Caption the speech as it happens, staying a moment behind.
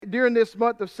during this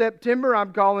month of September.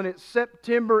 I'm calling it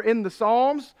September in the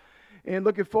Psalms. And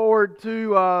looking forward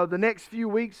to the next few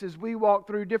weeks as we walk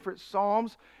through different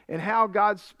Psalms and how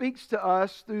God speaks to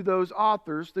us through those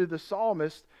authors, through the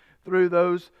psalmists, through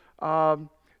those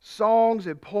songs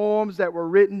and poems that were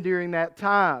written during that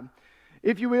time.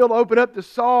 If you will, open up to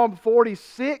Psalm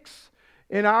 46.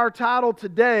 And our title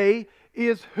today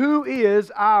is Who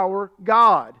is Our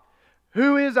God?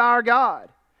 Who is our God?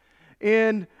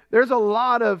 And there's a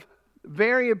lot of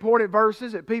very important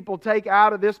verses that people take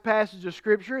out of this passage of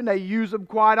Scripture, and they use them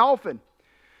quite often.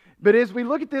 But as we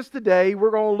look at this today,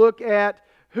 we're going to look at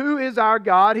who is our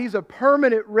God. He's a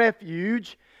permanent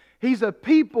refuge. He's a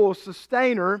people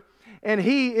sustainer, and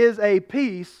He is a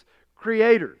peace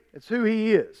creator. That's who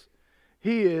He is.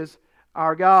 He is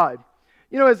our God.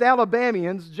 You know, as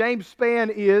Alabamians, James Spann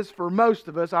is, for most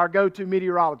of us, our go-to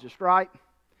meteorologist, right?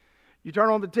 You turn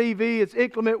on the TV, it's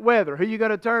inclement weather. Who are you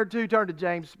going to turn to? Turn to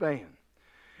James Spann.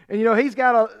 And you know, he's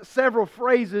got several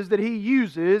phrases that he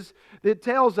uses that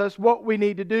tells us what we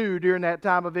need to do during that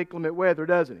time of inclement weather,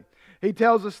 doesn't he? He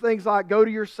tells us things like, go to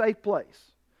your safe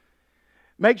place.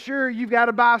 Make sure you've got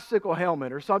a bicycle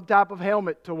helmet or some type of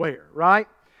helmet to wear, right?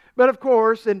 But of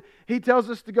course, and he tells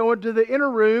us to go into the inner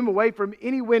room away from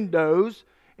any windows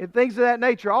and things of that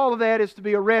nature. All of that is to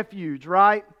be a refuge,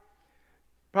 right?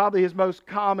 Probably his most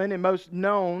common and most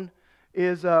known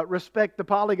is respect the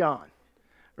polygon,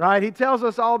 right? He tells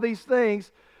us all these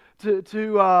things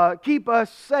to keep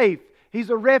us safe. He's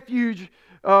a refuge.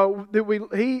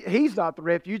 He's not the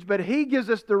refuge, but He gives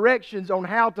us directions on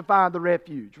how to find the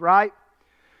refuge, right?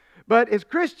 But as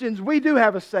Christians, we do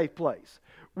have a safe place.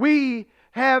 We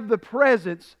have the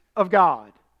presence of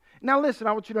God. Now listen,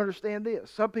 I want you to understand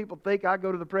this. Some people think I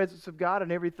go to the presence of God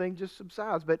and everything just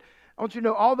subsides. But I want you to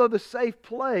know, although the safe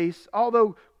place,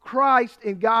 although Christ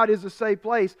and God is a safe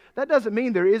place, that doesn't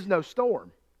mean there is no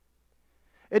storm.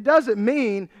 It doesn't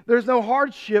mean there's no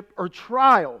hardship or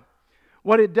trial.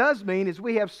 What it does mean is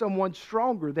we have someone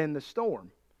stronger than the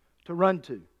storm to run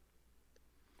to.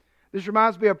 This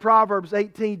reminds me of Proverbs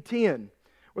 18:10,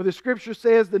 where the Scripture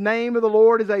says, the name of the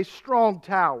Lord is a strong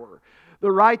tower.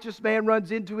 The righteous man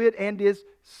runs into it and is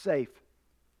safe.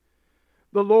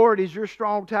 The Lord is your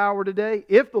strong tower today.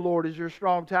 If the Lord is your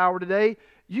strong tower today,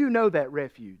 you know that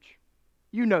refuge.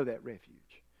 You know that refuge.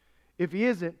 If He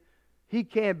isn't, He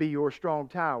can be your strong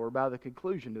tower by the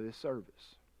conclusion of this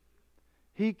service.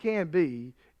 He can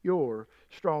be your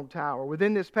strong tower.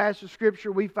 Within this passage of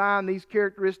Scripture, we find these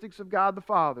characteristics of God the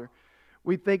Father.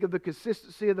 We think of the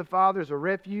consistency of the Father as a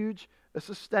refuge, a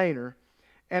sustainer,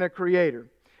 and a creator.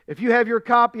 If you have your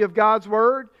copy of God's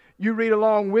Word, you read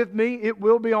along with me. It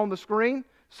will be on the screen.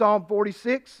 Psalm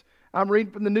 46. I'm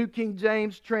reading from the New King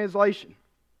James translation.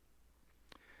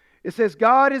 It says,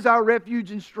 God is our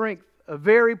refuge and strength, a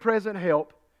very present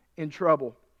help in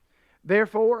trouble.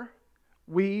 Therefore,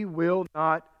 we will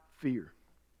not fear.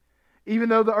 Even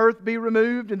though the earth be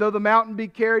removed, and though the mountain be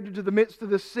carried into the midst of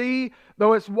the sea,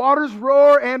 though its waters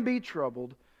roar and be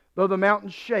troubled, though the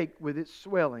mountains shake with its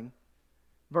swelling.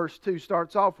 Verse 2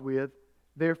 starts off with,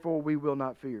 therefore we will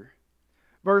not fear.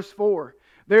 Verse 4,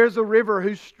 there is a river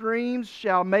whose streams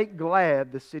shall make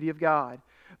glad the city of God,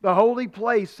 the holy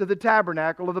place of the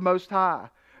tabernacle of the Most High.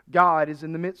 God is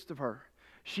in the midst of her.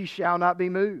 She shall not be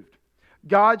moved.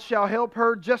 God shall help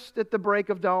her just at the break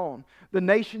of dawn. The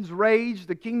nations raged,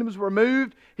 the kingdoms were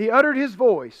moved. He uttered His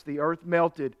voice, the earth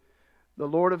melted. The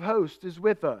Lord of hosts is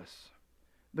with us.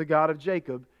 The God of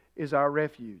Jacob is our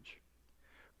refuge.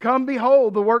 Come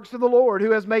behold the works of the Lord,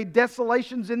 who has made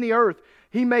desolations in the earth.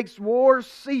 He makes wars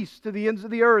cease to the ends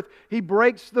of the earth. He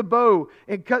breaks the bow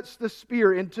and cuts the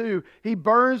spear in two. He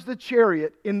burns the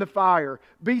chariot in the fire.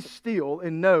 Be still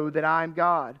and know that I am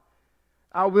God.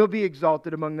 I will be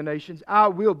exalted among the nations. I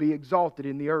will be exalted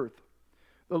in the earth.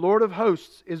 The Lord of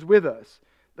hosts is with us.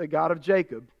 The God of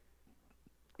Jacob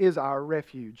is our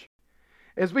refuge.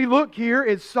 As we look here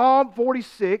in Psalm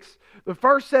 46, the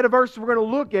first set of verses we're going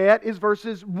to look at is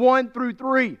verses 1 through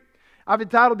 3. I've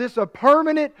entitled this A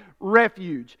Permanent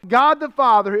Refuge. God the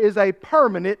Father is a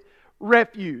permanent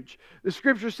refuge. The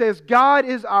Scripture says God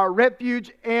is our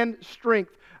refuge and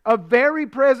strength, a very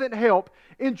present help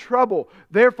in trouble.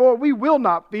 Therefore we will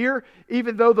not fear,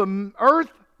 even though the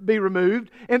earth be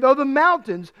removed, and though the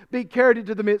mountains be carried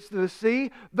into the midst of the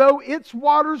sea, though its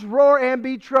waters roar and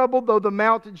be troubled, though the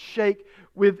mountains shake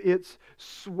with its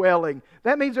swelling.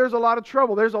 That means there's a lot of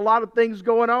trouble. There's a lot of things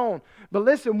going on. But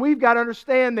listen, we've got to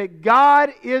understand that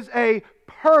God is a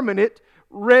permanent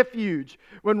refuge.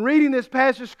 When reading this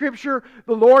passage of Scripture,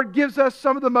 the Lord gives us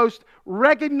some of the most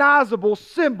recognizable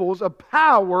symbols of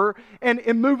power and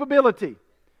immovability.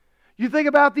 You think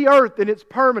about the earth and its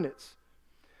permanence.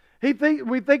 We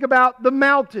think about the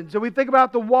mountains and we think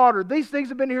about the water. These things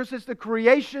have been here since the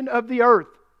creation of the earth.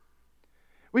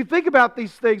 We think about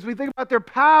these things. We think about their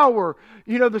power.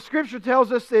 The Scripture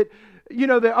tells us that,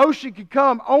 the ocean can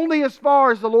come only as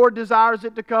far as the Lord desires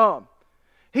it to come.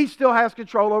 He still has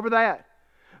control over that.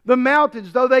 The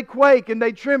mountains, though they quake and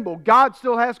they tremble, God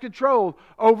still has control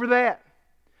over that.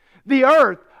 The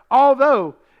earth,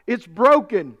 although it's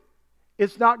broken,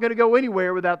 it's not going to go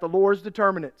anywhere without the Lord's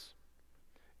determinants.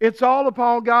 It's all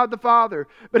upon God the Father.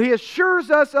 But He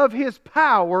assures us of His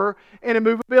power and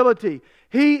immovability.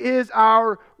 He is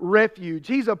our refuge.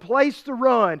 He's a place to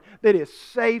run that is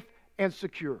safe and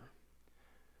secure.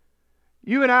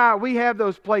 You and I, we have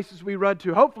those places we run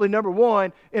to. Hopefully, number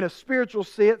one, in a spiritual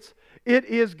sense, it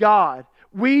is God.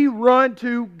 We run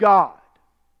to God.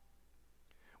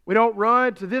 We don't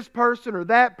run to this person or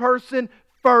that person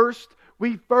first.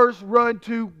 We first run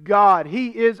to God. He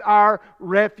is our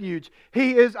refuge.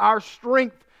 He is our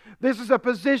strength. This is a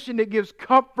position that gives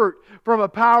comfort from a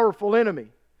powerful enemy.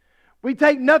 We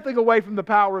take nothing away from the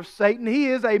power of Satan. He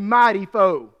is a mighty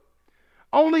foe,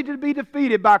 only to be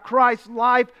defeated by Christ's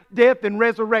life, death, and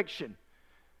resurrection.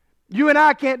 You and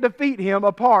I can't defeat him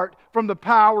apart from the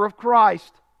power of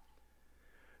Christ.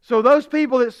 So those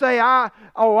people that say,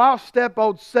 I'll step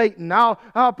on Satan.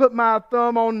 I'll put my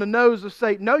thumb on the nose of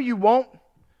Satan. No, you won't.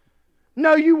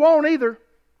 No, you won't either.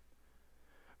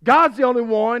 God's the only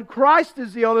one. Christ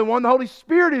is the only one. The Holy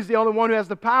Spirit is the only one who has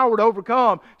the power to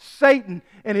overcome Satan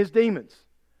and his demons.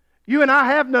 You and I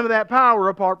have none of that power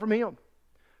apart from Him.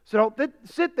 So don't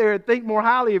sit there and think more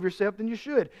highly of yourself than you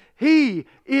should. He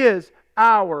is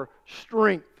our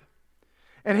strength.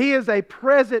 And He is a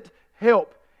present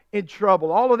help in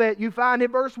trouble. All of that you find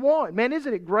in verse 1. Man,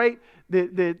 isn't it great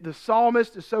that the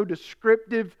psalmist is so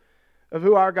descriptive of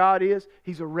who our God is?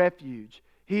 He's a refuge.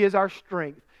 He is our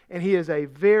strength. And He is a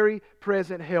very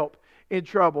present help in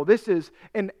trouble. This is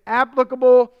an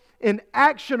applicable and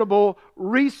actionable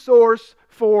resource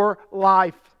for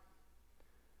life.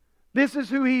 This is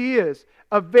who He is.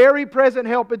 A very present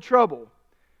help in trouble.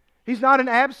 He's not an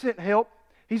absent help.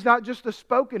 He's not just a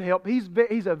spoken help. He's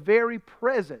a very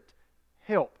present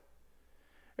help.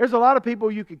 There's a lot of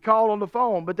people you could call on the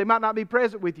phone, but they might not be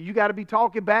present with you. You got to be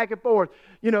talking back and forth.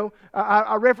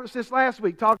 I referenced this last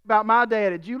week, talking about my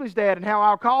dad and Julie's dad and how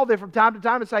I'll call them from time to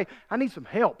time and say, I need some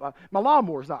help. My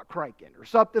lawnmower's not cranking or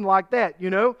something like that,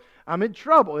 I'm in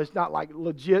trouble. It's not like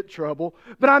legit trouble,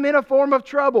 but I'm in a form of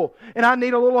trouble and I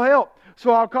need a little help.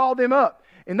 So I'll call them up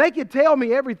and they can tell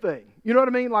me everything. You know what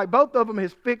I mean? Like both of them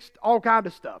has fixed all kinds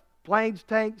of stuff. Planes,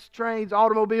 tanks, trains,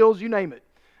 automobiles, you name it.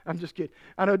 I'm just kidding.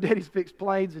 I know Daddy's fixed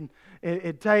planes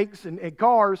and tanks and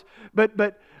cars, but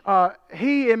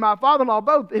he and my father-in-law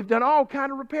both have done all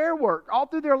kind of repair work all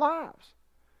through their lives.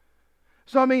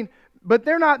 So but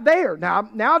they're not there.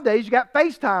 Nowadays you got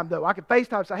FaceTime though. I can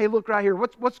FaceTime and say, hey, look right here,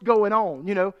 what's going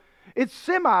on? It's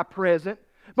semi-present,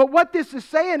 but what this is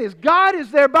saying is God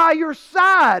is there by your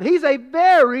side. He's a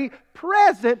very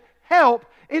present help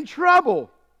in trouble.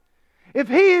 If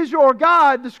He is your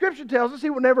God, the Scripture tells us He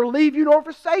will never leave you nor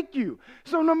forsake you.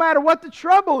 So no matter what the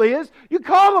trouble is, you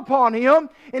call upon Him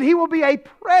and He will be a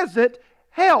present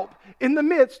help in the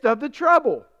midst of the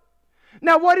trouble.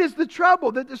 Now, what is the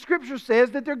trouble that the Scripture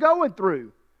says that they're going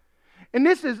through? And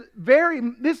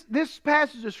this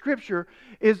passage of Scripture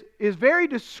is very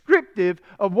descriptive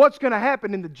of what's going to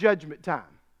happen in the judgment time.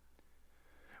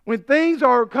 When things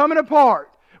are coming apart,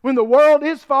 when the world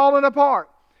is falling apart,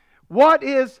 what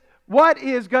is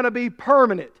going to be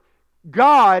permanent?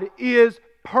 God is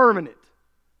permanent.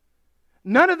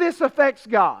 None of this affects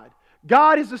God.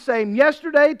 God is the same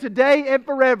yesterday, today, and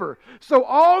forever. So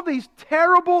all these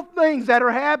terrible things that are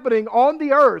happening on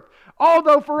the earth,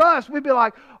 although for us, we'd be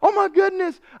like, oh my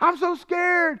goodness, I'm so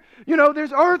scared.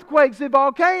 There's earthquakes and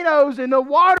volcanoes and the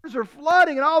waters are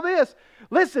flooding and all this.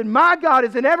 Listen, my God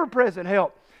is an ever-present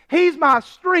help. He's my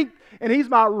strength and He's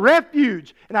my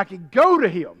refuge. And I can go to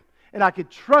Him and I can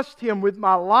trust Him with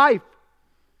my life.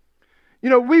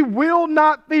 We will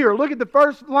not fear. Look at the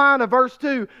first line of verse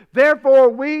 2. Therefore,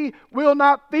 we will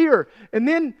not fear. And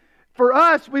then for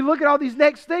us, we look at all these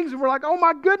next things and we're like, oh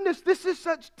my goodness, this is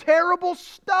such terrible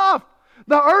stuff.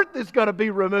 The earth is going to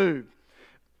be removed.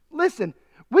 Listen,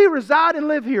 we reside and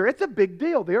live here. It's a big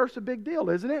deal. The earth's a big deal,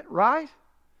 isn't it? Right?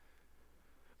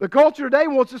 The culture today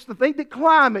wants us to think that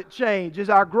climate change is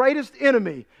our greatest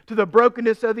enemy to the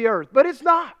brokenness of the earth. But it's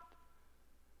not.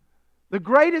 The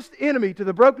greatest enemy to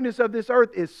the brokenness of this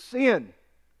earth is sin.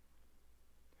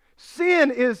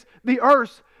 Sin is the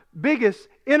earth's biggest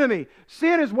enemy.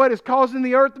 Sin is what is causing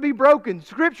the earth to be broken.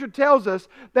 Scripture tells us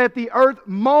that the earth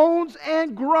moans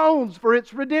and groans for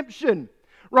its redemption.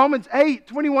 Romans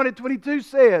 8:21 and 22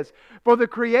 says, "For the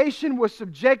creation was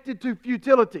subjected to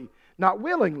futility, not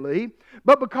willingly,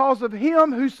 but because of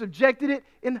Him who subjected it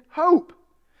in hope.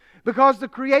 Because the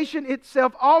creation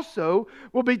itself also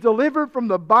will be delivered from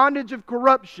the bondage of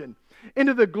corruption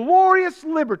into the glorious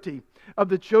liberty of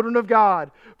the children of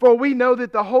God. For we know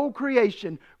that the whole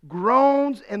creation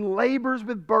groans and labors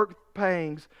with birth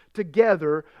pangs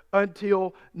together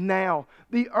until now."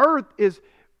 The earth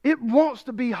it wants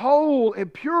to be whole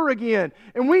and pure again.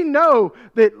 And we know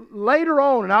that later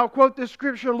on, and I'll quote this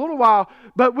scripture in a little while,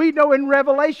 but we know in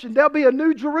Revelation there'll be a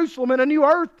new Jerusalem and a new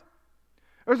earth.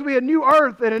 There's going to be a new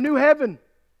earth and a new heaven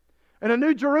and a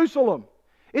new Jerusalem.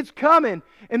 It's coming,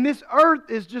 and this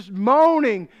earth is just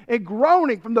moaning and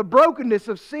groaning from the brokenness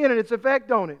of sin and its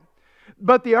effect on it.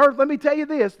 But the earth, let me tell you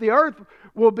this, the earth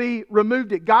will be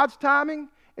removed at God's timing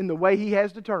in the way He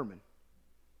has determined.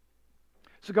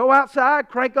 So go outside,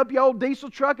 crank up your old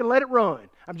diesel truck and let it run.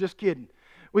 I'm just kidding.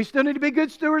 We still need to be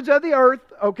good stewards of the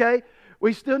earth, okay?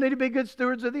 We still need to be good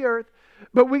stewards of the earth.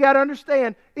 But we got to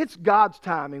understand, it's God's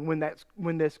timing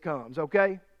when this comes,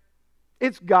 okay?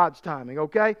 It's God's timing,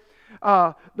 okay?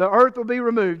 The earth will be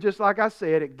removed, just like I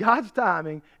said, at God's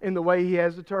timing in the way He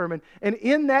has determined. And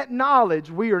in that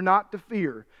knowledge, we are not to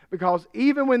fear, because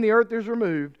even when the earth is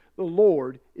removed, the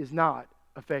Lord is not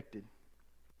affected.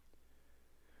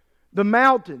 The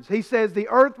mountains, He says, the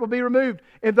earth will be removed,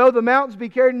 and though the mountains be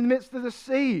carried in the midst of the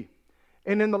sea.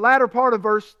 And in the latter part of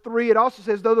verse 3, it also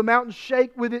says, though the mountains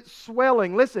shake with its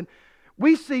swelling. Listen,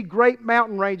 we see great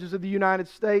mountain ranges of the United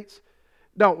States,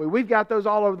 don't we? We've got those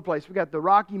all over the place. We've got the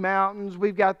Rocky Mountains,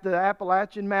 we've got the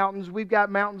Appalachian Mountains, we've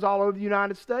got mountains all over the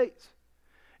United States.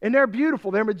 And they're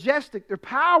beautiful, they're majestic, they're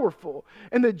powerful.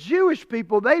 And the Jewish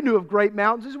people, they knew of great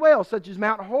mountains as well, such as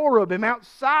Mount Horeb and Mount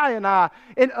Sinai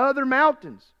and other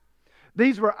mountains.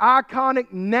 These were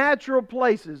iconic natural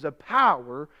places of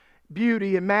power,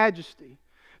 beauty, and majesty.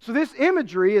 So this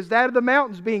imagery is that of the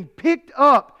mountains being picked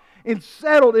up and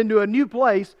settled into a new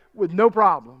place with no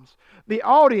problems. The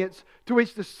audience to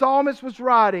which the psalmist was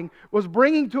writing was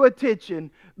bringing to attention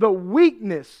the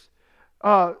weakness,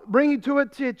 to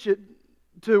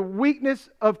weakness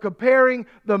of comparing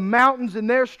the mountains in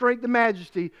their strength and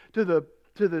majesty to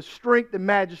the strength and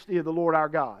majesty of the Lord our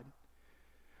God.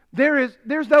 There's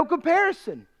no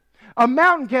comparison. A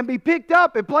mountain can be picked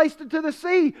up and placed into the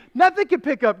sea. Nothing can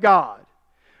pick up God.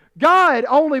 God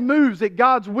only moves at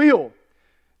God's will.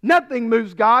 Nothing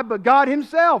moves God but God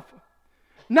Himself.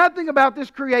 Nothing about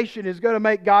this creation is going to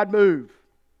make God move.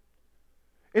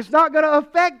 It's not going to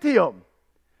affect Him.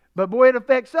 But boy, it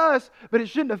affects us, but it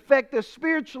shouldn't affect us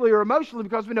spiritually or emotionally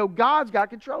because we know God's got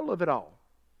control of it all.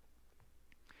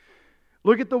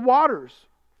 Look at the waters.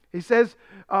 He says,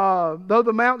 though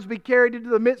the mountains be carried into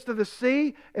the midst of the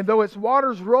sea, and though its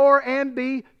waters roar and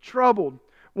be troubled.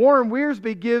 Warren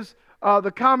Wiersbe gives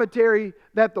the commentary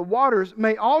that the waters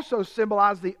may also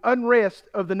symbolize the unrest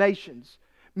of the nations,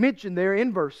 mentioned there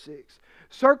in verse 6.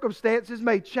 Circumstances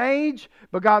may change,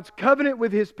 but God's covenant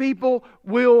with His people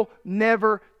will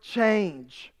never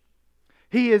change.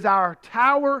 He is our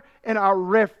tower and our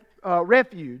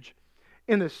refuge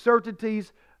in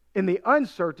the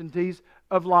uncertainties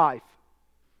of life.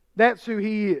 That's who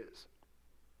He is.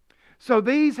 So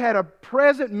these had a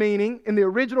present meaning in the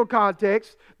original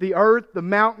context. The earth, the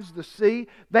mountains, the sea.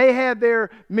 They had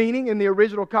their meaning in the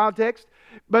original context.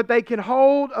 But they can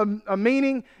hold a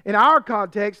meaning in our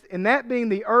context, and that being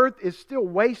the earth is still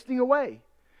wasting away.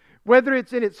 Whether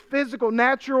it's in its physical,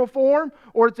 natural form,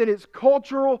 or it's in its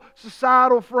cultural,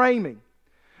 societal framing.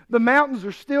 The mountains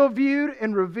are still viewed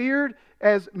and revered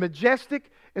as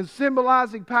majestic and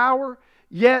symbolizing power,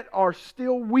 yet are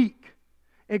still weak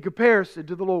in comparison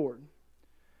to the Lord.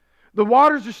 The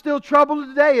waters are still troubled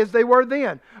today as they were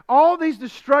then. All these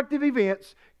destructive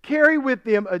events carry with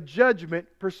them a judgment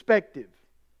perspective.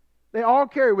 They all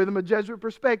carry with them a judgment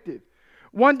perspective.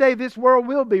 One day this world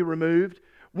will be removed.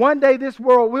 One day this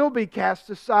world will be cast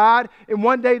aside. And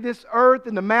one day this earth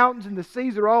and the mountains and the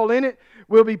seas are all in it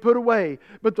will be put away.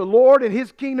 But the Lord and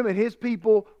His kingdom and His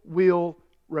people will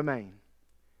remain.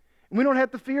 And we don't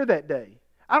have to fear that day.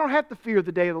 I don't have to fear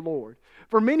the day of the Lord.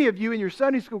 For many of you in your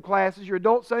Sunday school classes, your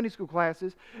adult Sunday school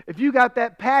classes, if you got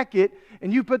that packet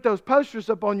and you put those posters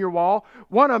up on your wall,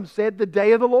 one of them said, the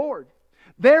day of the Lord.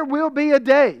 There will be a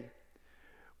day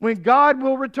when God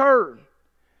will return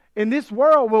and this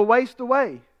world will waste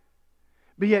away.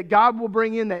 But yet God will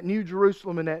bring in that new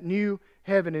Jerusalem and that new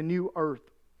heaven and new earth.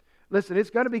 Listen, it's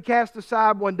going to be cast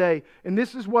aside one day. And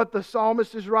this is what the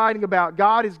psalmist is writing about.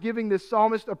 God is giving this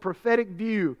psalmist a prophetic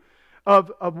view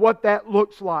of what that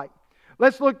looks like.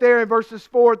 Let's look there in verses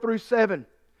 4 through 7.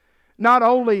 Not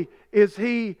only is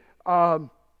he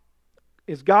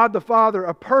Is God the Father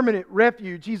a permanent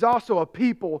refuge? He's also a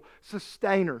people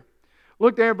sustainer.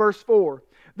 Look there in verse 4.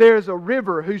 There is a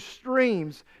river whose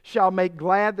streams shall make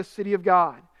glad the city of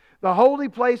God, the holy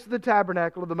place of the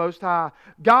tabernacle of the Most High.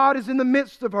 God is in the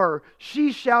midst of her.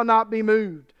 She shall not be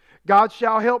moved. God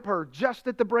shall help her just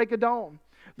at the break of dawn.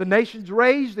 The nations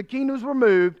raged, the kingdoms were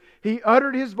moved. He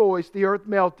uttered His voice, the earth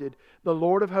melted. The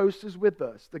Lord of hosts is with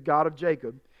us. The God of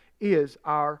Jacob is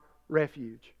our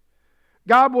refuge.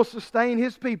 God will sustain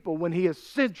His people when He is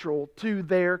central to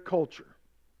their culture.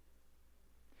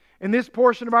 In this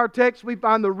portion of our text, we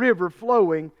find the river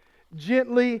flowing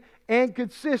gently and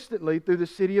consistently through the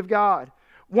city of God.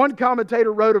 One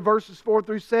commentator wrote of verses 4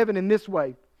 through 7 in this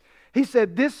way. He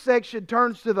said, this section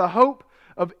turns to the hope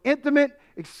of intimate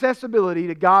accessibility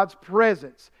to God's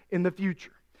presence in the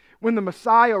future. When the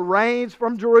Messiah reigns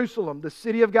from Jerusalem, the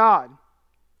city of God,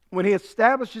 when He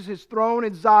establishes His throne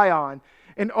in Zion,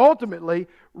 and ultimately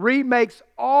remakes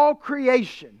all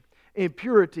creation in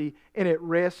purity and at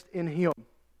rest in Him.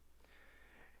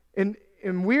 And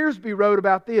Wiersbe wrote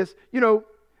about this.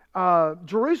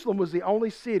 Jerusalem was the only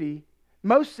city.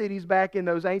 Most cities back in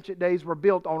those ancient days were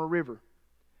built on a river.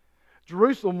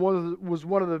 Jerusalem was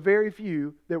one of the very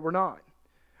few that were not.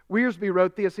 Wiersbe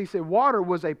wrote this. He said, water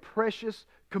was a precious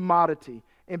commodity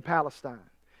in Palestine,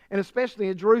 and especially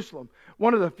in Jerusalem,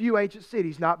 one of the few ancient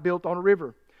cities not built on a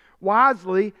river.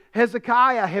 Wisely,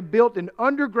 Hezekiah had built an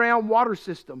underground water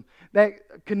system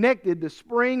that connected the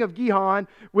spring of Gihon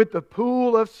with the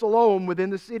pool of Siloam within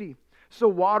the city. So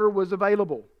water was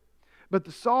available. But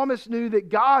the psalmist knew that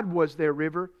God was their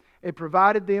river and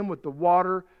provided them with the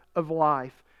water of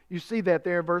life. You see that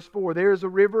there in verse 4. There is a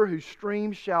river whose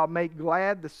streams shall make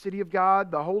glad the city of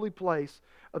God, the holy place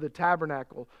of the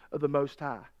tabernacle of the Most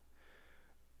High.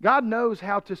 God knows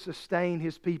how to sustain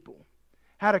His people,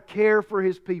 how to care for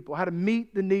His people, how to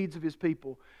meet the needs of His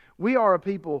people. We are a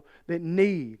people that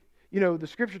need. The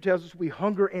Scripture tells us we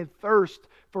hunger and thirst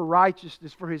for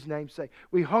righteousness for His name's sake.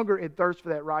 We hunger and thirst for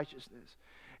that righteousness.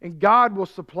 And God will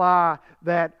supply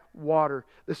that water.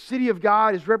 The city of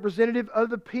God is representative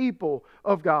of the people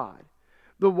of God.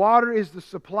 The water is the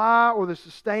supply or the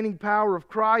sustaining power of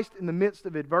Christ in the midst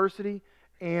of adversity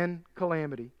and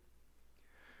calamity.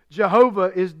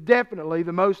 Jehovah is definitely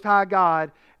the Most High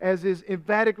God, as is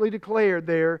emphatically declared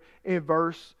there in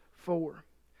verse 4.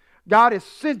 God is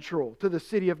central to the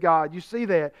city of God. You see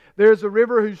that. There is a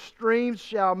river whose streams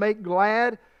shall make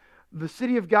glad the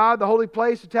city of God, the holy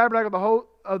place, the tabernacle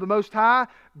of the Most High.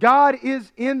 God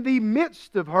is in the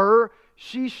midst of her.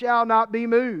 She shall not be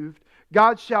moved.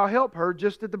 God shall help her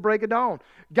just at the break of dawn.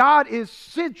 God is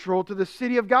central to the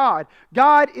city of God.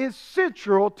 God is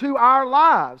central to our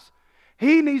lives.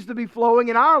 He needs to be flowing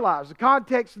in our lives. The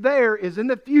context there is in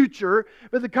the future,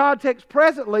 but the context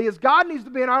presently is God needs to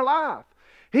be in our life.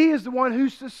 He is the one who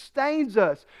sustains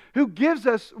us, who gives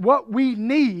us what we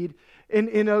need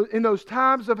in those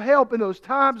times of help, in those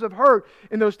times of hurt,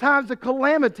 in those times of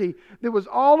calamity that was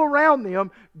all around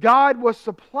them. God was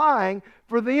supplying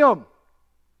for them.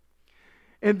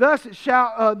 And thus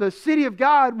the city of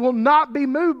God will not be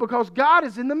moved because God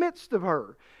is in the midst of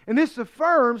her. And this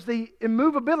affirms the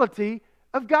immovability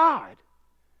of God.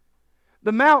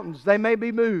 The mountains, they may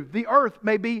be moved. The earth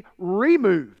may be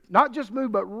removed. Not just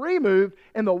moved, but removed.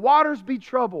 And the waters be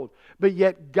troubled. But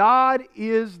yet God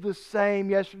is the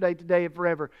same yesterday, today, and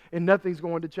forever. And nothing's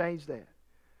going to change that.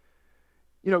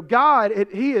 God,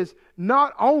 He is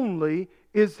not only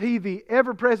is He the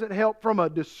ever-present help from a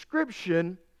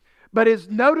description, but is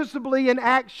noticeably in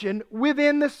action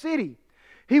within the city.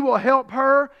 He will help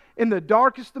her in the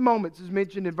darkest of moments, as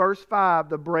mentioned in verse 5,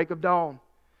 the break of dawn.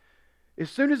 As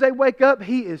soon as they wake up,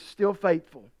 He is still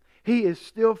faithful. He is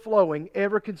still flowing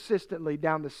ever consistently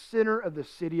down the center of the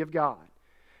city of God.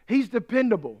 He's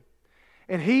dependable,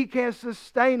 and He can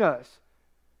sustain us.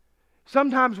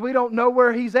 Sometimes we don't know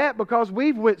where He's at because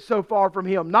we've went so far from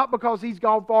Him. Not because He's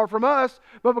gone far from us,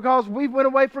 but because we've went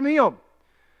away from Him.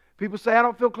 People say, I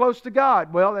don't feel close to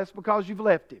God. Well, that's because you've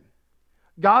left Him.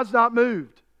 God's not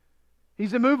moved.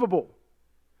 He's immovable.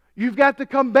 You've got to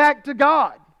come back to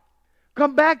God.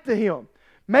 Come back to Him.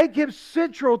 Make Him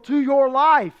central to your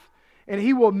life, and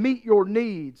He will meet your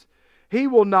needs. He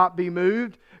will not be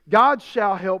moved. God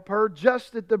shall help her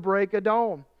just at the break of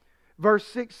dawn. Verse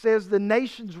 6 says, the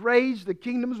nations raged, the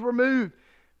kingdoms were moved,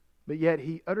 but yet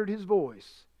He uttered His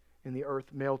voice, and the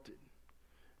earth melted.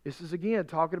 This is again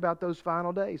talking about those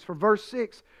final days. From verse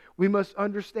 6, we must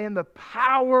understand the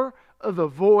power of the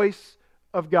voice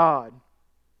of God.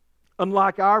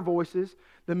 Unlike our voices,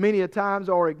 that many a times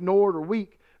are ignored or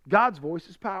weak, God's voice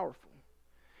is powerful.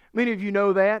 Many of you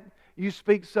know that. You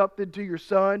speak something to your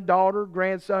son, daughter,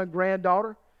 grandson,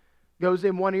 granddaughter. Goes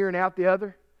in one ear and out the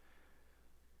other.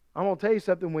 I'm going to tell you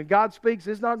something. When God speaks,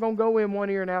 it's not going to go in one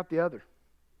ear and out the other.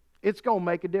 It's going to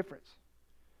make a difference.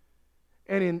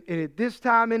 And at this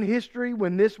time in history,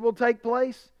 when this will take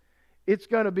place, it's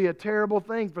going to be a terrible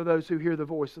thing for those who hear the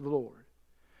voice of the Lord.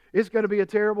 It's going to be a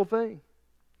terrible thing.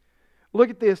 Look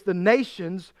at this. The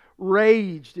nations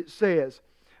raged, it says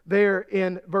there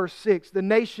in verse 6. The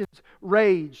nations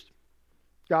raged.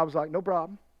 God was like, no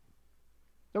problem.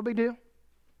 No big deal.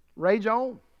 Rage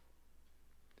on.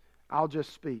 I'll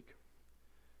just speak.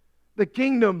 The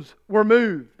kingdoms were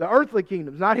moved. The earthly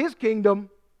kingdoms, not His kingdom.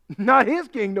 Not His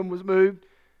kingdom was moved,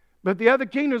 but the other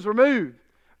kingdoms were moved.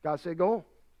 God said, go on.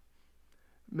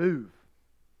 Move.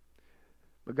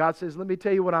 But God says, let me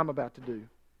tell you what I'm about to do.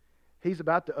 He's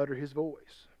about to utter His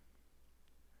voice.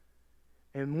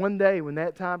 And one day when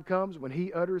that time comes, when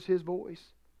He utters His voice,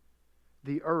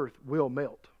 the earth will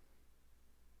melt.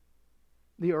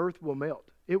 The earth will melt.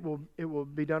 It will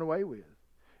be done away with.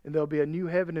 And there'll be a new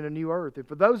heaven and a new earth. And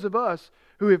for those of us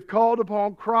who have called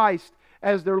upon Christ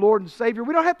as their Lord and Savior,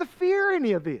 we don't have to fear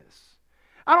any of this.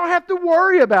 I don't have to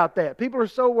worry about that. People are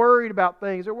so worried about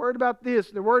things. They're worried about this.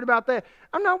 They're worried about that.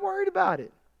 I'm not worried about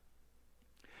it.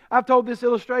 I've told this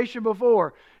illustration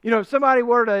before. If somebody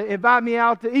were to invite me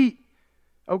out to eat,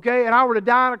 okay, and I were to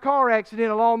die in a car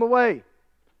accident along the way,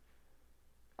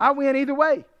 I win either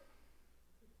way.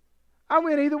 I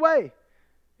win either way.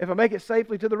 If I make it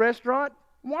safely to the restaurant,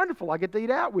 wonderful. I get to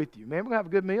eat out with you. Man, we're going to have a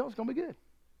good meal. It's going to be good.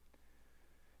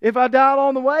 If I die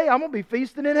along the way, I'm going to be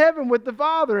feasting in heaven with the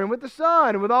Father and with the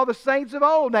Son and with all the saints of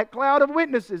old, that cloud of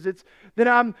witnesses that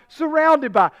I'm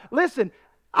surrounded by. Listen,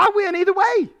 I win either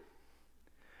way.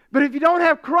 But if you don't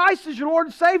have Christ as your Lord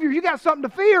and Savior, you got something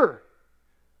to fear.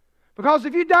 Because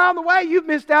if you die on the way, you've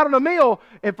missed out on a meal,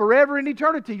 and forever in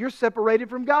eternity, you're separated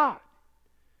from God.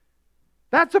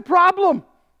 That's a problem.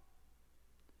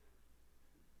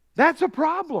 That's a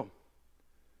problem.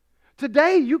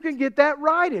 Today, you can get that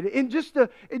righted. In just a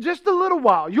little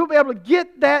while, you'll be able to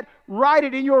get that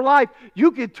righted in your life.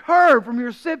 You can turn from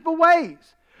your sinful ways.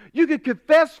 You can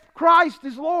confess Christ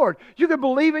as Lord. You can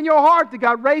believe in your heart that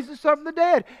God raises from the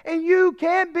dead. And you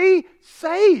can be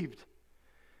saved.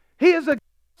 He is a God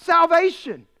of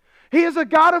salvation. He is a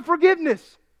God of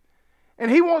forgiveness. And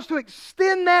He wants to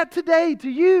extend that today to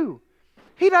you.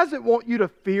 He doesn't want you to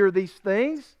fear these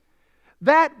things.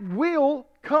 That will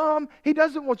come. He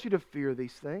doesn't want you to fear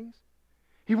these things.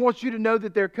 He wants you to know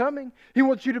that they're coming. He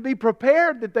wants you to be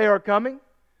prepared that they are coming.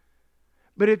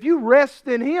 But if you rest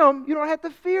in Him, you don't have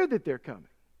to fear that they're coming.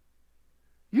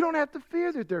 You don't have to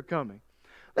fear that they're coming.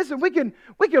 Listen, we can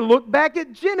look back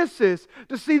at Genesis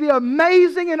to see the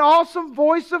amazing and awesome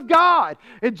voice of God.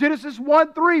 In Genesis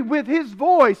 1:3, with His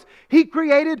voice, He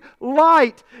created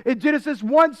light. In Genesis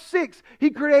 1:6,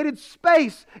 He created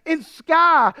space and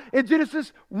sky. In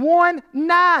Genesis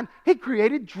 1:9, He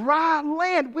created dry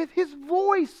land with His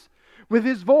voice. With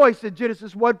His voice in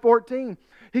Genesis 1:14,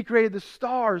 He created the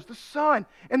stars, the sun,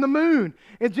 and the moon.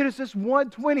 In Genesis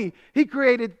 1:20, He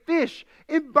created fish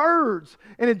and birds.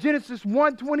 And in Genesis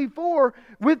 1:24,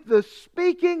 with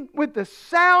the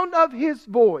sound of His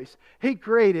voice, He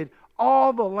created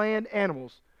all the land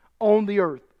animals on the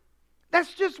earth.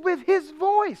 That's just with His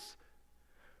voice.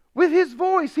 With His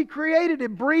voice, He created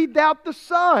and breathed out the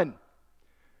sun.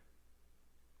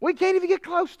 We can't even get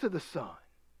close to the sun.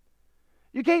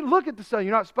 You can't look at the sun.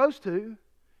 You're not supposed to.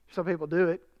 Some people do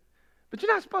it. But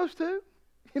you're not supposed to.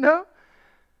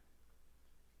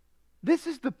 This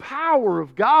is the power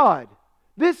of God.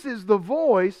 This is the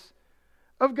voice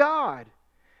of God.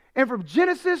 And from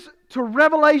Genesis to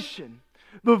Revelation,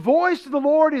 the voice of the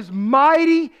Lord is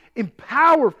mighty and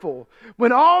powerful.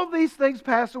 When all these things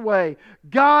pass away,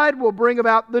 God will bring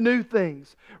about the new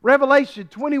things. Revelation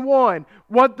 21,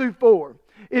 1-4.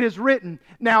 It is written,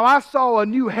 "Now I saw a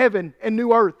new heaven and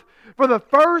new earth. For the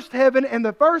first heaven and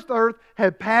the first earth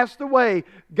had passed away.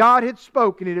 God had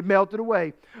spoken, it had melted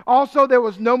away. Also there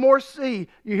was no more sea."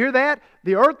 You hear that?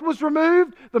 The earth was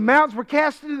removed, the mountains were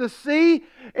cast into the sea,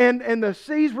 and the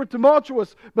seas were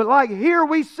tumultuous. But like here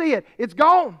we see it, it's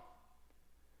gone.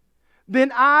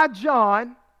 Then I,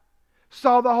 John,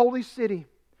 saw the holy city,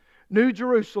 New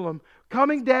Jerusalem,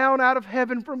 coming down out of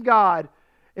heaven from God.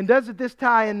 And doesn't this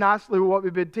tie in nicely with what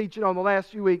we've been teaching on the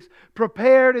last few weeks?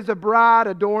 Prepared as a bride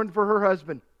adorned for her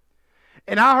husband.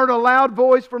 And I heard a loud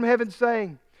voice from heaven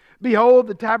saying, "Behold,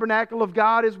 the tabernacle of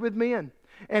God is with men,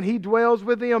 and He dwells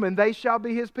with them, and they shall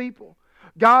be His people.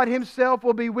 God Himself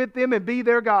will be with them and be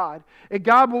their God. And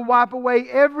God will wipe away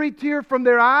every tear from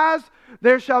their eyes.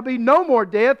 There shall be no more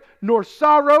death, nor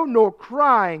sorrow, nor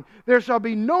crying. There shall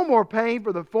be no more pain,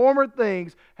 for the former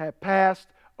things have passed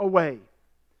away."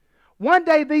 One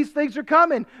day these things are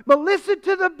coming. But listen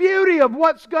to the beauty of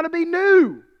what's going to be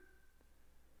new.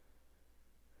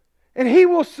 And He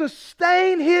will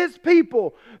sustain His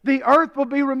people. The earth will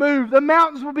be removed. The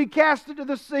mountains will be cast into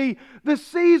the sea. The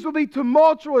seas will be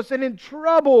tumultuous and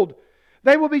troubled.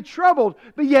 They will be troubled.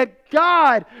 But yet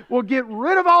God will get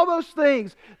rid of all those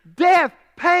things. Death,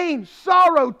 pain,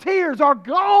 sorrow, tears are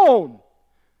gone.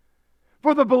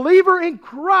 For the believer in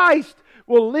Christ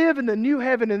will live in the new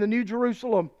heaven and the new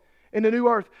Jerusalem and the new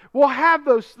earth. We'll have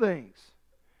those things.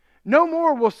 No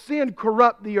more will sin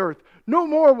corrupt the earth. No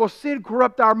more will sin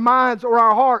corrupt our minds or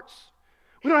our hearts.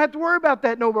 We don't have to worry about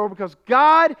that no more because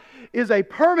God is a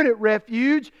permanent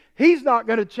refuge. He's not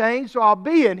going to change, so I'll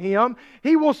be in Him.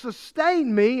 He will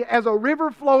sustain me as a river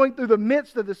flowing through the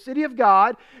midst of the city of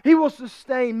God. He will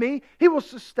sustain me. He will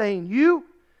sustain you.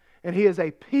 And He is a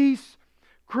peace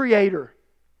creator.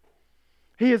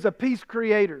 He is a peace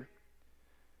creator.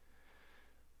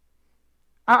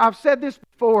 I've said this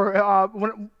before.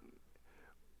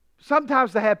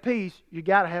 Sometimes to have peace, you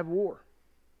got to have war.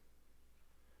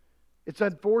 It's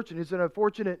unfortunate. It's an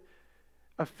unfortunate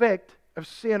effect of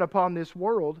sin upon this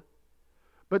world.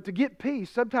 But to get peace,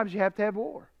 sometimes you have to have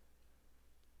war.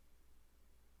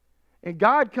 And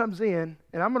God comes in,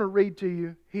 and I'm going to read to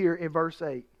you here in verse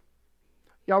 8.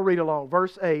 Y'all read along.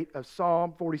 Verse 8 of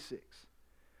Psalm 46.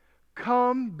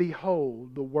 Come,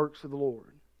 behold the works of the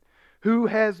Lord, who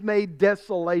has made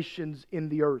desolations in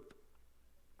the earth.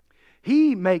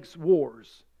 He makes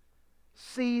wars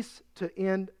cease to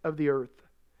end of the earth.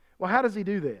 Well, how does He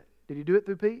do that? Did He do it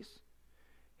through peace?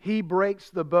 He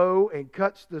breaks the bow and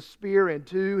cuts the spear in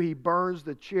two. He burns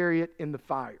the chariot in the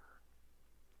fire.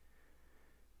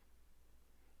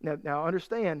 Now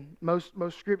understand, most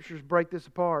scriptures break this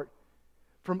apart.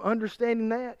 From understanding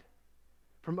that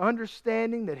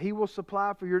He will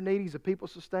supply for your need, He's a people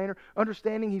sustainer,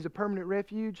 understanding He's a permanent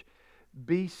refuge,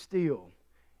 be still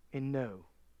and know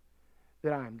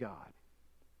that I am God.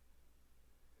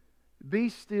 Be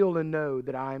still and know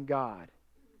that I am God.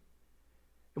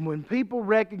 And when people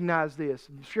recognize this,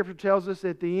 Scripture tells us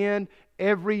at the end,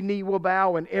 every knee will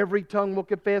bow and every tongue will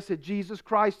confess that Jesus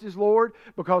Christ is Lord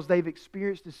because they've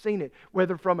experienced and seen it.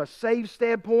 Whether from a saved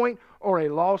standpoint or a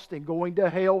lost and going to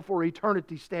hell for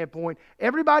eternity standpoint,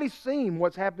 everybody's seen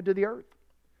what's happened to the earth.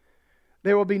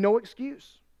 There will be no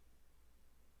excuse.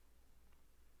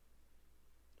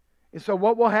 And so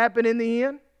what will happen in the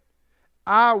end?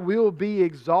 I will be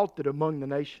exalted among the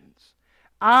nations.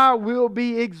 I will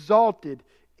be exalted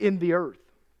in the earth.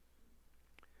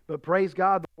 But praise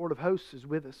God, the Lord of hosts is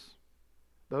with us.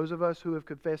 Those of us who have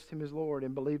confessed Him as Lord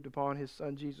and believed upon His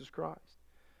Son Jesus Christ.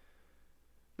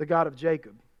 The God of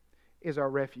Jacob is our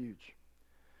refuge.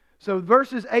 So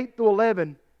verses 8 through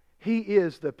 11, He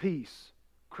is the peace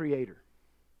creator.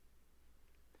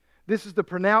 This is the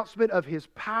pronouncement of His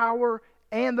power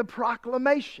and the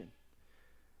proclamation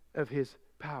of His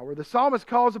power. The psalmist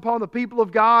calls upon the people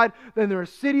of God, then they're a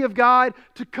city of God,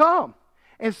 to come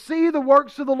and see the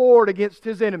works of the Lord against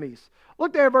His enemies.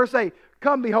 Look there at verse 8.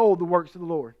 Come behold the works of the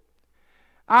Lord.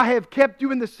 I have kept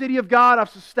you in the city of God. I've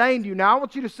sustained you. Now I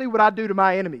want you to see what I do to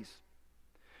my enemies.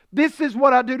 This is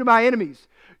what I do to my enemies.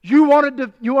 You want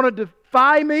to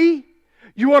defy me?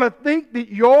 You want to think that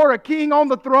you're a king on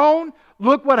the throne?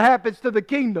 Look what happens to the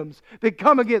kingdoms that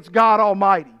come against God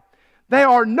Almighty. They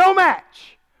are no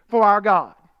match for our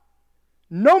God.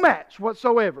 No match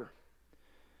whatsoever.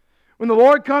 When the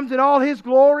Lord comes in all His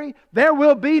glory, there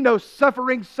will be no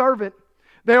suffering servant.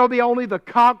 There will be only the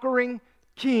conquering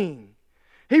King.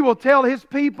 He will tell His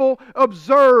people,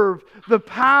 observe the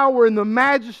power and the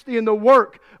majesty and the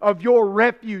work of your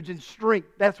refuge and strength.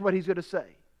 That's what He's going to say.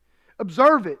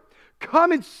 Observe it.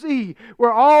 Come and see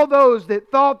where all those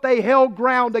that thought they held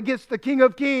ground against the King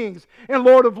of Kings and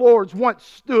Lord of Lords once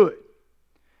stood.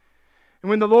 And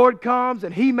when the Lord comes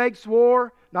and He makes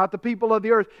war, not the people of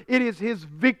the earth, it is His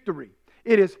victory.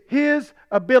 It is His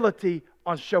ability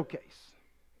on showcase.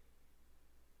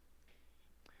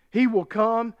 He will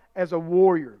come as a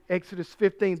warrior. Exodus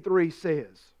 15:3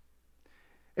 says.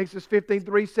 Exodus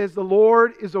 15:3 says, the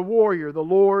Lord is a warrior. The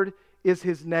Lord is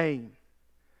His name.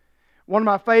 One of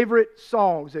my favorite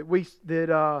songs that we've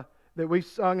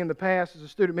sung in the past as a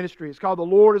student ministry, it's called "The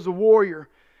Lord is a Warrior,"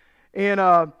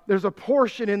 and there's a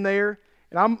portion in there,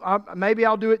 and maybe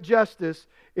I'll do it justice.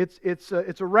 It's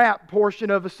a rap portion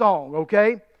of a song,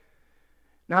 okay?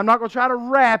 Now I'm not going to try to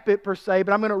rap it per se,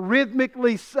 but I'm going to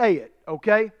rhythmically say it,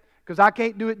 okay? Because I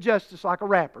can't do it justice like a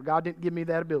rapper. God didn't give me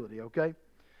that ability, okay?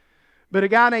 But a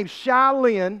guy named Shai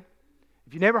Linne,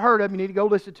 if you've never heard of him, you need to go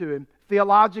listen to him.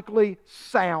 Theologically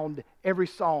sound, every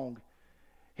song.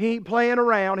 He ain't playing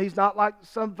around. He's not like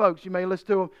some folks. You may listen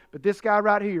to him. But this guy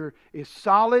right here is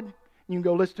solid. You can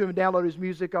go listen to him and download his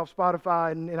music off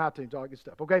Spotify and iTunes, all that good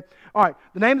stuff, okay? All right,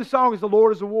 the name of the song is The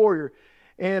Lord is a Warrior.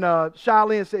 And Shai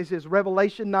Linne says,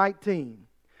 Revelation 19.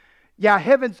 Yeah,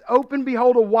 heavens open,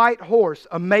 behold a white horse,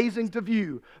 amazing to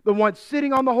view. The one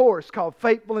sitting on the horse, called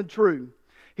Faithful and True.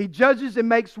 He judges and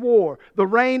makes war, the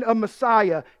reign of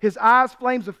Messiah. His eyes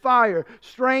flames of fire,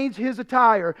 strange his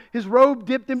attire. His robe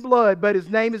dipped in blood, but his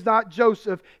name is not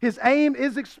Joseph. His aim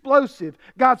is explosive.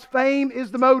 God's fame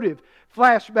is the motive.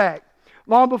 Flashback.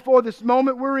 Long before this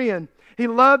moment we're in, He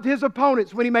loved His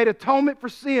opponents when He made atonement for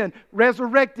sin,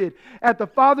 resurrected. At the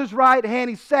Father's right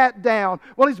hand He sat down.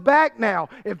 Well, He's back now,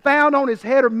 and found on His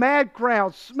head a mad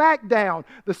crown, smacked down.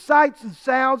 The sights and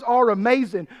sounds are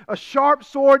amazing. A sharp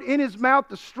sword in His mouth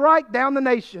to strike down the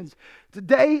nations.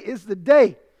 Today is the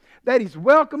day that He's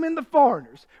welcoming the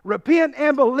foreigners. Repent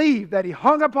and believe that He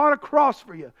hung upon a cross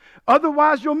for you.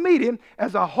 Otherwise, you'll meet Him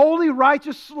as a holy,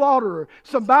 righteous slaughterer.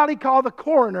 Somebody called the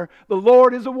coroner. The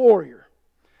Lord is a warrior.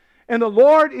 And the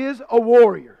Lord is a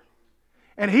warrior.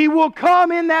 And He will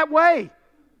come in that way.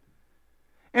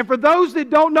 And for those that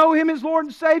don't know Him as Lord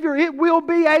and Savior, it will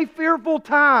be a fearful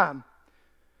time.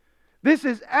 This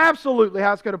is absolutely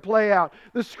how it's going to play out.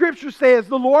 The Scripture says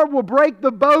the Lord will break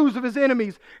the bows of His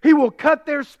enemies. He will cut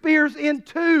their spears in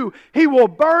two. He will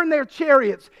burn their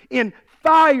chariots in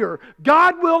fire.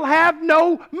 God will have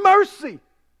no mercy.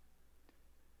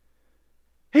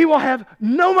 He will have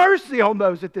no mercy on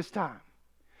those at this time.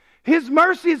 His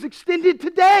mercy is extended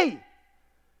today.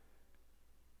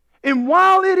 And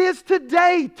while it is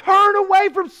today, turn away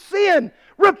from sin,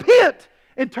 repent,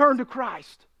 and turn to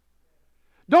Christ.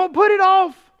 Don't put it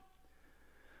off.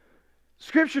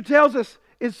 Scripture tells us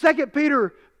in 2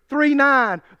 Peter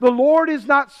 3:9, the Lord is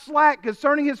not slack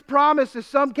concerning His promise, as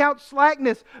some count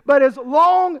slackness, but is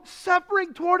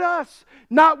long-suffering toward us,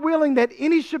 not willing that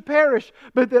any should perish,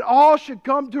 but that all should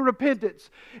come to repentance.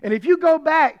 And if you go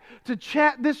back to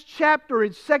this chapter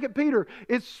in 2 Peter,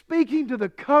 it's speaking to the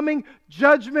coming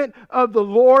judgment of the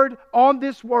Lord on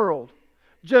this world,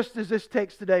 just as this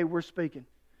text today we're speaking.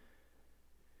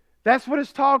 That's what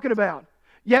it's talking about.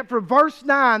 Yet for verse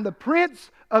 9, the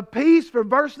Prince of Peace, from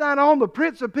verse 9 on, the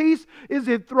Prince of Peace is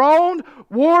enthroned.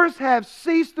 Wars have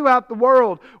ceased throughout the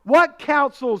world. What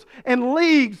councils and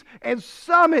leagues and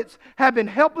summits have been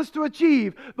helpless to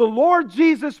achieve, the Lord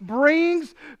Jesus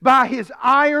brings by His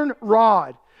iron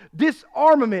rod.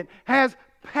 Disarmament has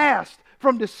passed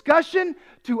from discussion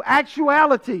to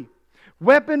actuality.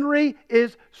 Weaponry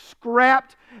is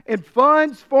scrapped, and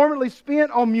funds formerly spent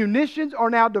on munitions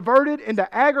are now diverted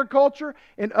into agriculture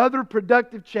and other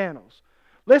productive channels.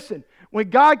 Listen, when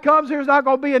God comes, there's not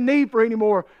going to be a need for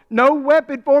anymore. No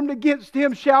weapon formed against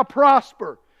Him shall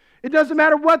prosper. It doesn't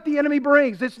matter what the enemy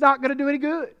brings. It's not going to do any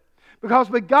good. Because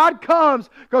when God comes,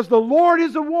 because the Lord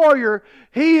is a warrior,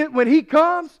 when He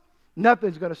comes,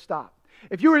 nothing's going to stop.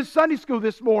 If you were in Sunday school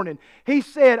this morning, He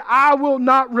said, I will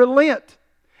not relent.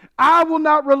 I will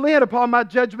not relent upon my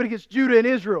judgment against Judah and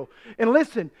Israel. And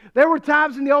listen, there were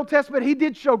times in the Old Testament He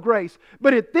did show grace.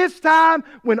 But at this time,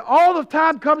 when all of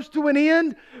time comes to an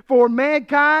end for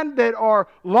mankind that are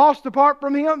lost apart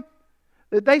from Him,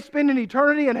 that they spend an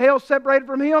eternity in hell separated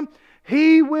from Him,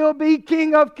 He will be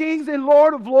King of kings and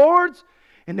Lord of lords.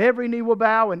 And every knee will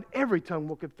bow and every tongue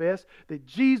will confess that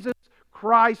Jesus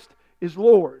Christ is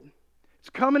Lord. It's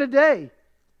coming a day.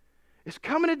 It's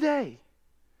coming a day.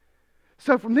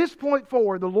 So from this point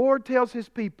forward, the Lord tells His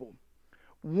people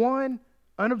one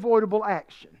unavoidable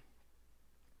action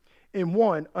and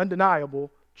one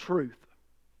undeniable truth.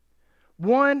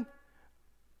 One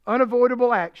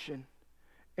unavoidable action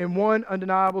and one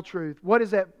undeniable truth. What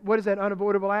is that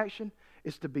unavoidable action?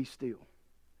 It's to be still.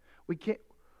 We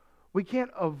can't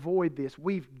avoid this.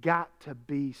 We've got to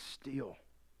be still.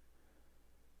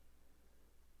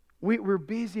 We're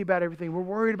busy about everything. We're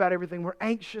worried about everything. We're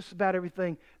anxious about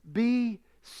everything. Be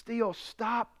still.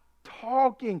 Stop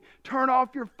talking. Turn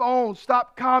off your phone.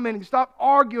 Stop commenting. Stop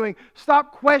arguing.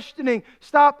 Stop questioning.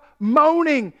 Stop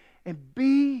moaning. And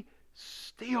be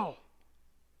still.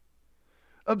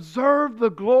 Observe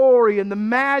the glory and the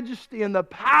majesty and the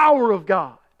power of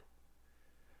God.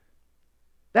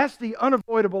 That's the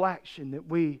unavoidable action that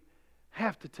we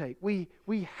have to take. We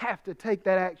have to take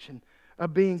that action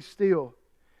of being still.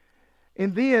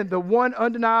 And then the one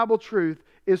undeniable truth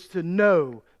is to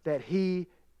know that He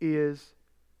is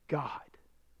God.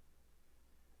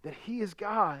 That He is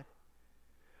God.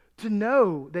 To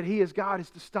know that He is God is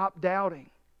to stop doubting.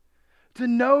 To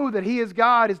know that He is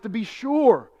God is to be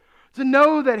sure. To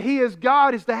know that He is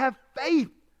God is to have faith.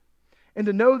 And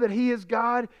to know that He is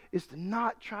God is to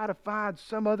not try to find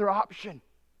some other option.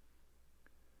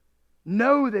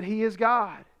 Know that He is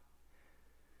God.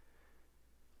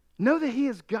 Know that He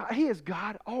is God. He is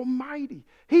God Almighty.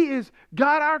 He is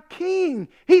God our King.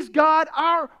 He's God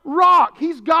our rock.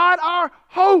 He's God our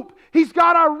hope. He's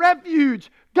God our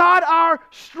refuge. God our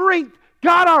strength.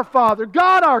 God our Father.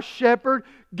 God our shepherd.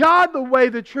 God the way,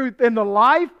 the truth, and the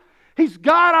life. He's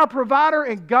God our provider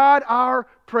and God our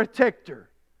protector.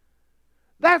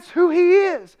 That's who He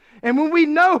is. And when we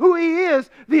know who He is,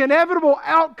 the inevitable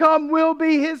outcome will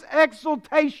be His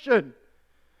exaltation.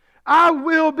 I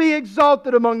will be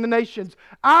exalted among the nations.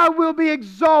 I will be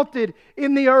exalted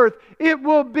in the earth. It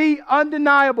will be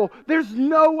undeniable. There's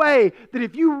no way that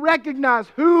if you recognize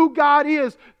who God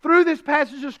is through this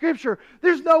passage of Scripture,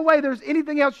 there's no way there's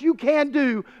anything else you can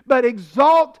do but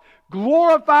exalt,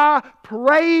 glorify,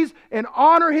 praise, and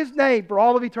honor His name for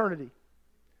all of eternity.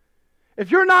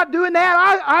 If you're not doing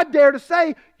that, I dare to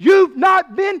say you've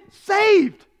not been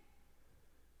saved.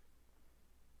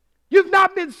 You've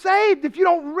not been saved if you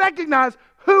don't recognize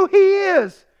who He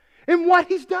is and what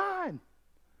He's done.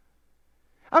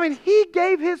 I mean, He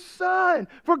gave His Son.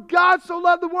 For God so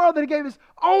loved the world that He gave His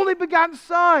only begotten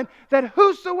Son, that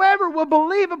whosoever will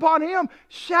believe upon Him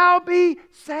shall be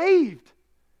saved.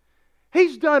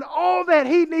 He's done all that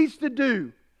He needs to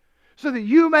do so that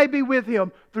you may be with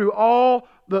Him through all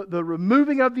the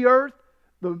removing of the earth,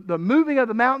 the moving of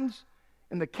the mountains,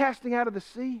 and the casting out of the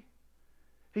sea.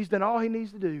 He's done all He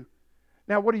needs to do.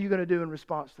 Now, what are you going to do in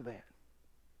response to that?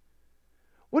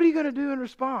 What are you going to do in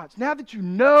response? Now that you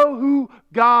know who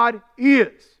God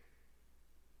is.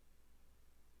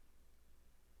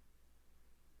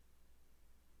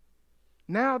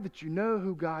 Now that you know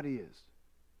who God is.